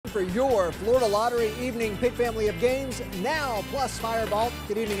for your Florida Lottery evening pick family of games, now plus Fireball.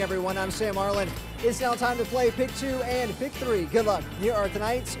 Good evening, everyone. I'm Sam Arlen. It's now time to play Pick 2 and Pick 3. Good luck. Here are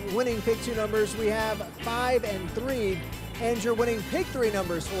tonight's winning Pick 2 numbers. We have 5 and 3. And your winning Pick 3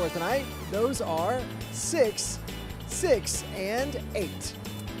 numbers for tonight, those are 6, 6, and 8.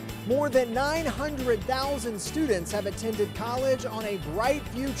 More than 900,000 students have attended college on a Bright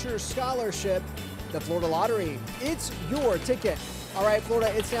Future Scholarship. The Florida Lottery, it's your ticket. All right, Florida,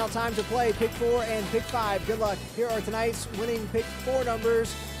 it's now time to play Pick 4 and Pick 5. Good luck. Here are tonight's winning Pick 4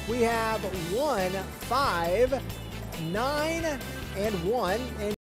 numbers. We have 1, 5, 9, and 1. And